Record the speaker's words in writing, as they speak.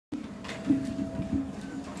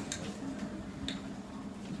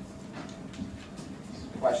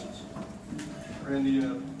Questions? Randy,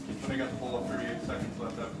 when I got the ball at 38 seconds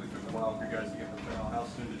left, after it took a while for you guys to get the foul, how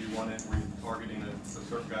soon did you want it? Were you targeting a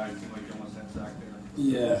certain guy? It seemed like you almost had Zach there.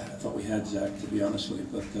 Yeah, I thought we had Zach, to be honest with you,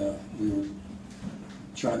 but we were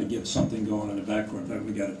trying to get something going in the backcourt. In fact,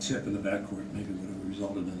 we got a tip in the backcourt, maybe would have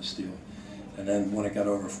resulted in a steal. And then when it got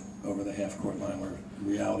over the half-court line, where the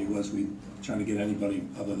reality was we were trying to get anybody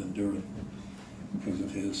other than Duran because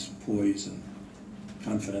of his poise and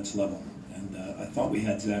confidence level. And I thought we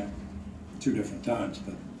had Zach 2 different times,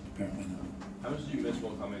 but apparently not. How much did you miss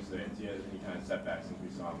Will Cummings today? Has he had any kind of setback since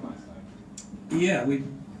we saw him last time? Yeah,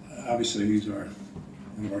 obviously he's one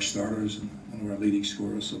of our starters and one of our leading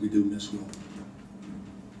scorers, so we do miss Will.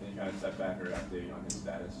 Any kind of setback or update on his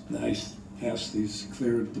status? Nice. He's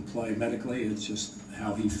cleared to play medically. It's just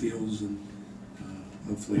how he feels, and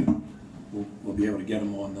hopefully we'll be able to get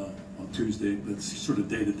him on Tuesday. But it's sort of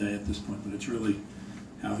day to day at this point, but it's really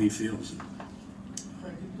how he feels.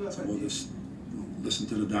 So we'll just listen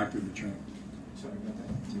to the doctor and return. Sorry about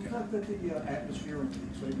that. You thought that the atmosphere and the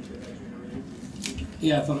excitement that had generated?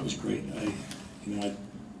 Yeah, I thought it was great.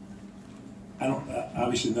 I don't.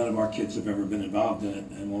 Obviously, none of our kids have ever been involved in it,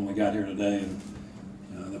 and when we got here today, and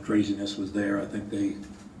the craziness was there. I think they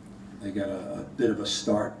got a bit of a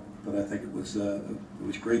start, but I think it was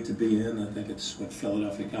great to be in. I think it's what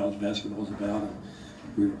Philadelphia college basketball is about, and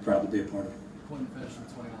we were proud to be a part of it. Point finish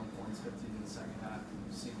with 21 points, 15 in the second half.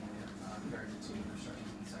 You've seen carried the team for stretches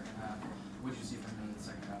in the second half. What did you see from him in the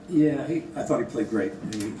second half? Yeah, I thought he played great.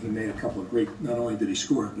 He made a couple of great. Not only did he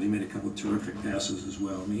score, but he made a couple of terrific passes as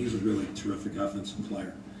well. I mean, he's a really terrific offensive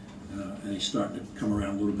player, and he's starting to come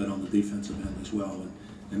around a little bit on the defensive end as well,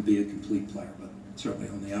 and be a complete player. But certainly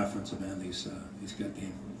on the offensive end, he's got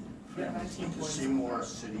game. Yeah, To see more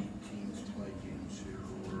city teams play games here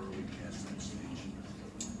early past that stage.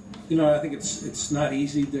 You know, I think it's not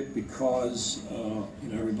easy, Dick, because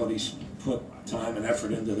everybody's put time and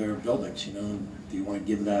effort into their buildings. And do you want to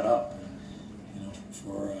give that up? And,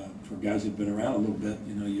 for guys who've been around a little bit,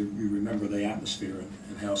 you remember the atmosphere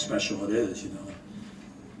and how special it is.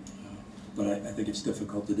 But I think it's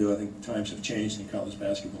difficult to do. I think times have changed in college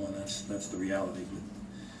basketball, and that's the reality.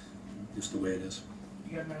 But just the way it is.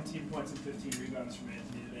 You got 19 points and 15 rebounds from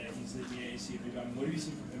Anthony today. He's the AAC rebound. What have you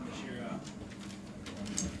seen from him this year?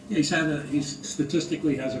 Yeah, he's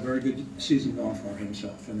statistically has a very good season going for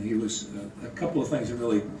himself, and he was a couple of things that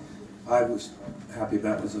really I was happy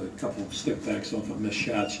about was a couple of stick backs off of missed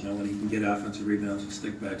shots. When he can get offensive rebounds and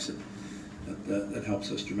stick backs, that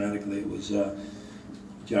helps us dramatically. It was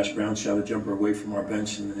Josh Brown shot a jumper away from our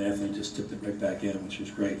bench, and then Anthony just tipped it right back in, which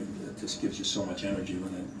was great. And it just gives you so much energy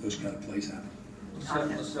when those kind of plays happen.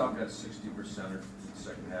 LaSalle got 60% of the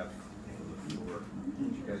second half of the floor.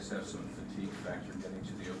 Did you guys have some fatigue factor getting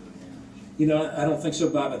to the open game? I don't think so,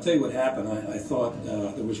 Bob. I'll tell you what happened. I thought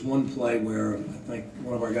there was one play where I think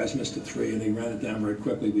one of our guys missed a 3, and they ran it down very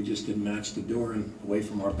quickly. We just didn't match the Duran away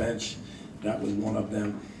from our bench. That was one of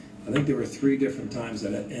them. I think there were 3 different times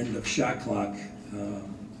at the end of shot clock,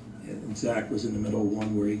 and Zach was in the middle of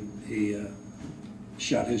one where he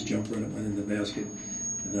shot his jumper and it went in the basket.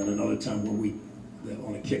 And then another time where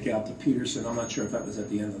on a kick out to Peterson, I'm not sure if that was at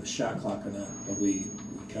the end of the shot clock or not, but we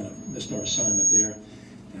kind of missed our assignment there.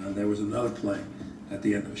 And there was another play at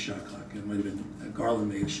the end of the shot clock. It might have been Garland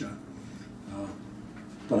made a shot.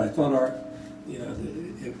 But I thought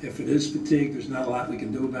if it is fatigue, there's not a lot we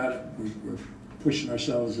can do about it. We're pushing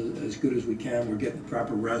ourselves as good as we can. We're getting the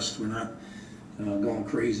proper rest. We're not going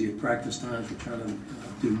crazy at practice times. We're trying to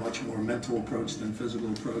do much more mental approach than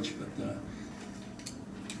physical approach. But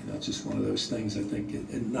it's just one of those things. I think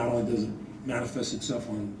it not only does it manifest itself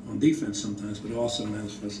on defense sometimes, but it also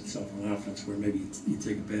manifests itself on offense, where maybe you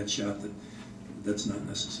take a bad shot that's not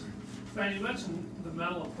necessary. Fran, you mentioned the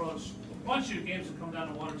mental approach. A bunch of your games have come down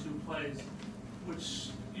to 1 or 2 plays, which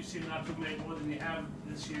you seem not to have made more than you have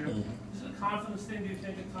this year. Mm-hmm. Is it a confidence thing, do you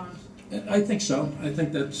think, at times? I think so. I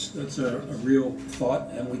think that's a real thought,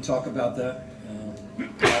 and we talk about that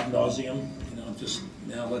ad nauseum. Just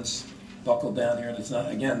now let's buckle down here. And it's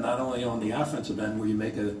not only on the offensive end where you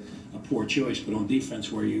make a poor choice, but on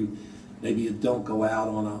defense where maybe you don't go out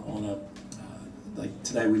on a like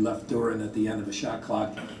today we left Duran at the end of a shot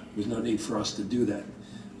clock. There's no need for us to do that.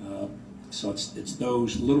 So it's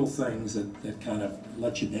those little things that kind of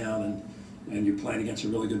let you down, and you're playing against a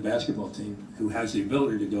really good basketball team who has the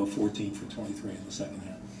ability to go 14 for 23 in the second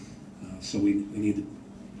half. So we need to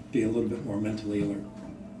be a little bit more mentally alert.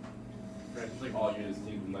 Right, it's like all you as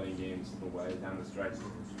teams been letting games slip away down the stretch.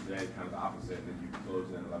 Today, kind of the opposite, and then you close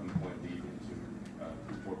an 11-point lead into a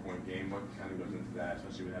 4-point game. What kind of goes into that,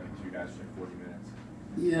 especially with having 2 guys for 40 minutes?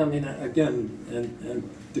 Yeah, I mean, again, and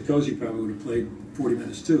DeCozy probably would have played 40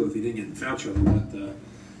 minutes too if he didn't get in foul trouble. But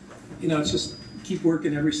you know, it's just keep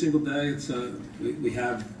working every single day. It's we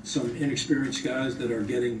have some inexperienced guys that are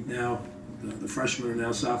getting now. The freshmen are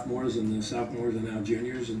now sophomores, and the sophomores are now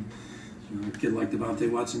juniors. And you know, a kid like Devontae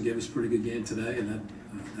Watson gave us a pretty good game today, and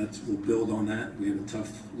we'll build on that. We have a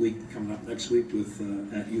tough week coming up next week with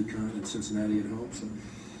at UConn and Cincinnati at home. So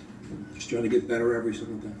we're just trying to get better every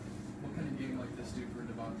single day. What kind of game like this do for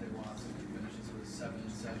Devontae Watson, who finishes with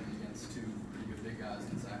 7-7 against two pretty good big guys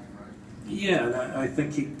in Salle, right? Yeah, and I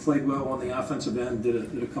think he played well on the offensive end.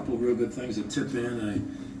 Did a couple of real good things at tip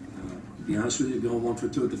in. To be honest with you, going 1 for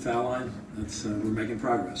 2 at the foul line. That's we're making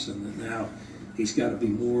progress, and now he's got to be a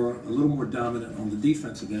little more dominant on the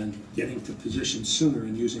defensive end, getting to position sooner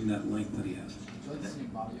and using that length that he has. Would you like to see him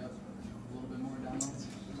body up a little bit more down low?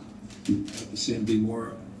 I'd like to see him be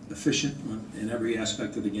more efficient in every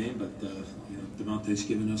aspect of the game, but you know, Devontae's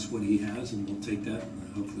given us what he has, and we'll take that,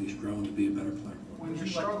 and hopefully he's growing to be a better player. When you're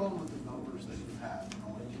struggling with the numbers that you have, and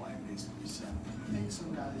only playing basically 7, I think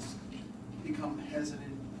some guys become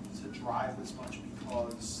hesitant to drive as much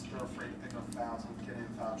because they're afraid to pick up fouls and get in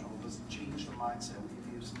foul trouble. Does it change the mindset when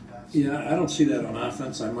you leave some guys? Yeah, I don't see that on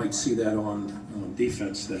offense. I might see that on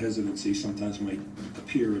defense. The hesitancy sometimes might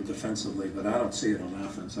appear defensively, but I don't see it on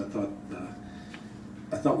offense. I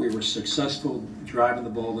thought we were successful driving the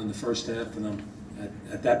ball in the first half, and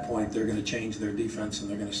at that point they're going to change their defense and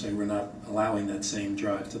they're going to say we're not allowing that same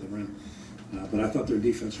drive to the rim. But I thought their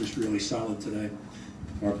defense was really solid today.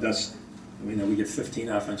 Our best, you know, we get 15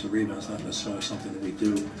 offensive rebounds, not necessarily something that we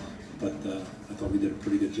do, but I thought we did a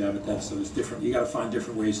pretty good job at that. So it's different. You got to find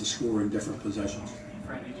different ways to score in different possessions.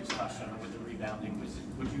 Fran, you just touched on it with the rebounding.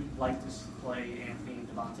 Would you like to play Anthony and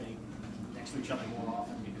Devontae next to each other more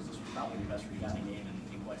often, because this was probably the best rebounding game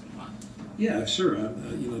in quite some time? Yeah, sure.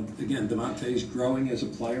 You know, again, Devontae's growing as a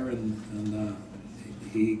player, and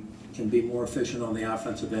he can be more efficient on the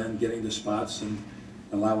offensive end, getting to spots and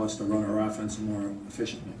allow us to run our offense more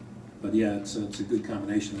efficiently. But yeah, it's a good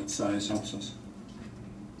combination. That size helps us.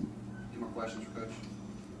 Any more questions for Coach?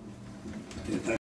 Okay,